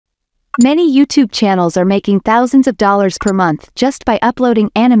Many YouTube channels are making thousands of dollars per month just by uploading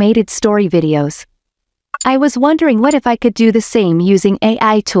animated story videos. I was wondering what if I could do the same using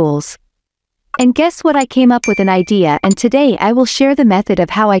AI tools. And guess what, I came up with an idea, and today I will share the method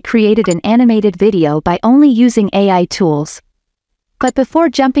of how I created an animated video by only using AI tools. But before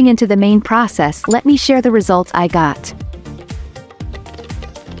jumping into the main process, let me share the results I got.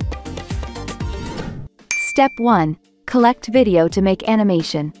 Step 1. Collect video to make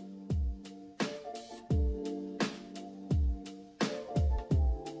animation.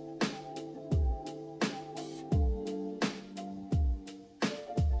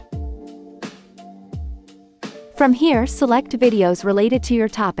 From here, select videos related to your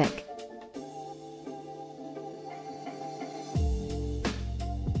topic.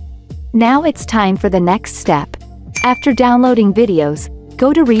 Now it's time for the next step. After downloading videos,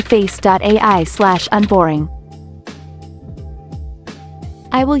 go to reface.ai/unboring.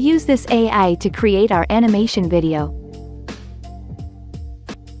 I will use this AI to create our animation video.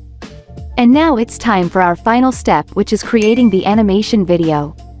 And now it's time for our final step, which is creating the animation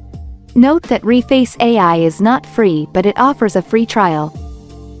video. Note that Reface AI is not free, but it offers a free trial.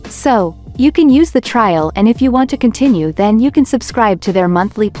 So, you can use the trial, and if you want to continue, then you can subscribe to their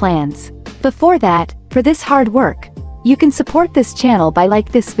monthly plans. Before that, for this hard work, you can support this channel by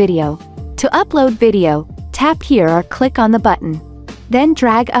like this video. To upload video, tap here or click on the button. Then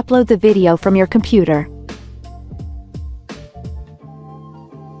drag upload the video from your computer.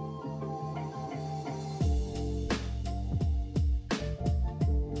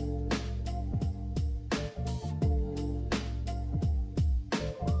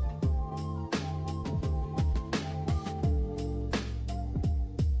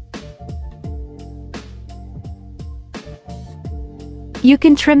 You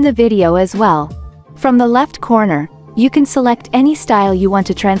can trim the video as well. From the left corner, you can select any style you want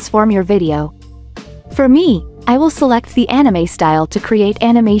to transform your video. For me, I will select the anime style to create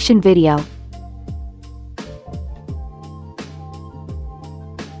animation video.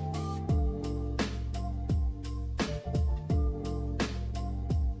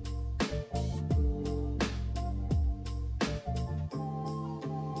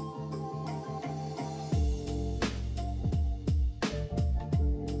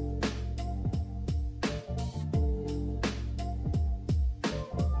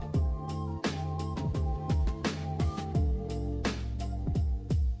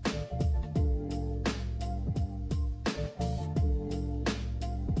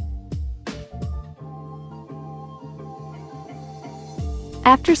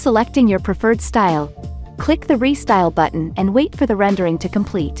 After selecting your preferred style, click the Restyle button and wait for the rendering to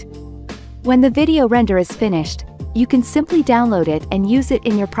complete. When the video render is finished, you can simply download it and use it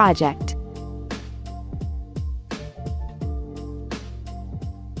in your project.